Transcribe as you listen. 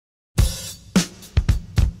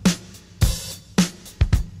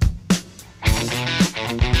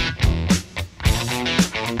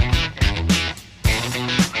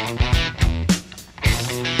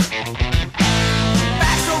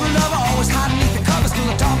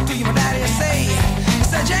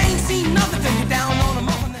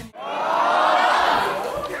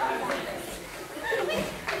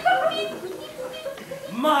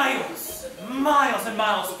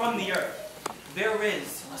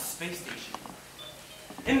space station.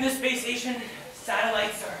 In this space station,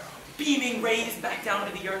 satellites are beaming rays back down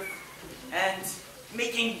to the Earth and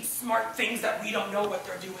making smart things that we don't know what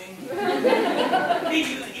they're doing. Maybe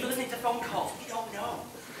even listening to phone calls. We don't know.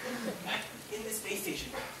 But in this space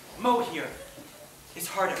station, Mo here is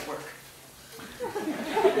hard at work.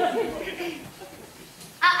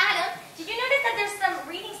 Adam, did you notice that there's some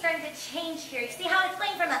readings starting to change here? You see how it's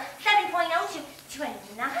playing from a 7.0 to a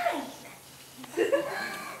 9?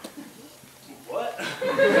 What? I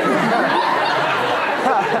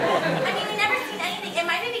mean, we've never seen anything. It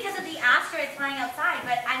might be because of the asteroids flying outside,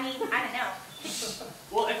 but I mean, I don't know.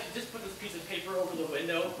 Well, if you just put this piece of paper over the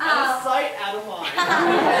window, out of sight, out of mind.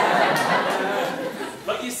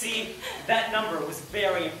 But you see, that number was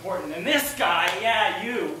very important. And this guy, yeah,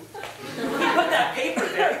 you, he put that paper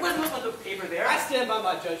there. He wasn't supposed to put the paper there. I stand by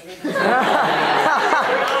my judgment.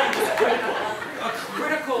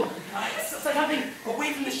 Critical. It's like something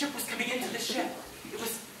away from the ship was coming into the ship. It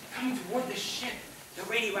was coming toward the ship. The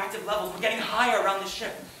radioactive levels were getting higher around the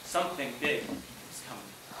ship. Something big was coming.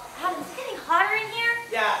 Adam, it's getting hotter in here?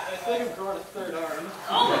 Yeah, I feel like I'm growing a third arm.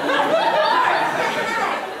 Oh,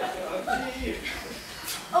 Gee.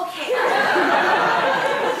 okay.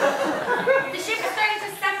 The ship is starting to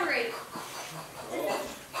separate.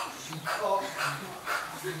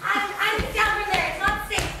 I'm down from there. It's not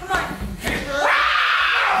safe. Come on.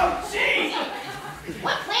 Oh, gee!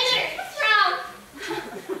 What planet is this from?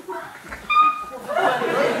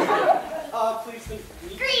 Please think.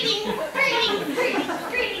 Greetings.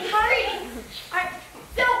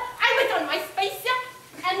 So, I was on my spaceship,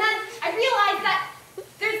 and then I realized that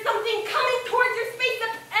there's something coming towards your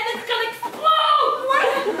spaceship, and it's gonna explode! What?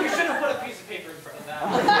 You should have put a piece of paper in front of that.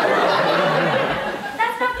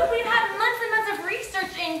 That's not good. We've had months and months of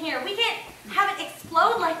research in here. We can't have it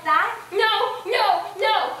explode like that. No,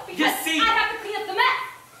 because see? I have to clean up the mess.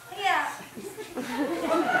 Yeah.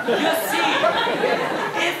 You see,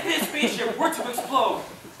 if this spaceship were to explode,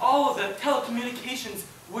 all of the telecommunications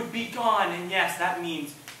would be gone. And yes, that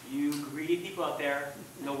means you greedy people out there,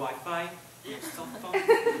 no Wi-Fi, no cell phone. It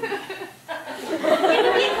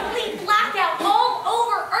would be a complete blackout all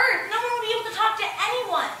over Earth. No one would be able to talk to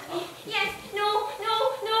anyone. Yes, no.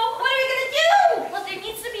 What are we gonna do? Well, there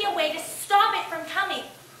needs to be a way to stop it from coming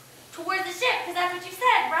towards the ship, because that's what you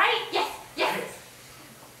said, right? Yes.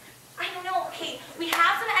 I don't know. Okay, we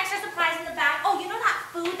have some extra supplies in the back. Oh, you know that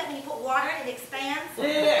food that when you put water in it expands?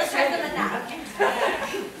 Yeah. Let's try some of that. Okay.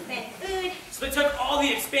 Expand food. So they took all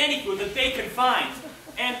the expanding food that they could find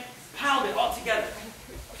and piled it all together.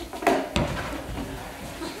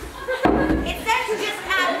 It says to just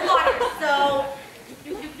add water, so...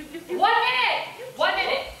 1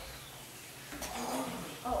 minute.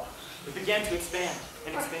 Oh. It began to expand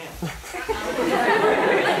and expand. But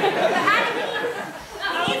Adam, you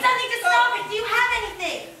need something to stop it. Do you have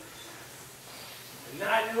anything? And then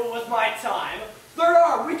I knew it was my time. Third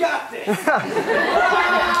arm, we got this.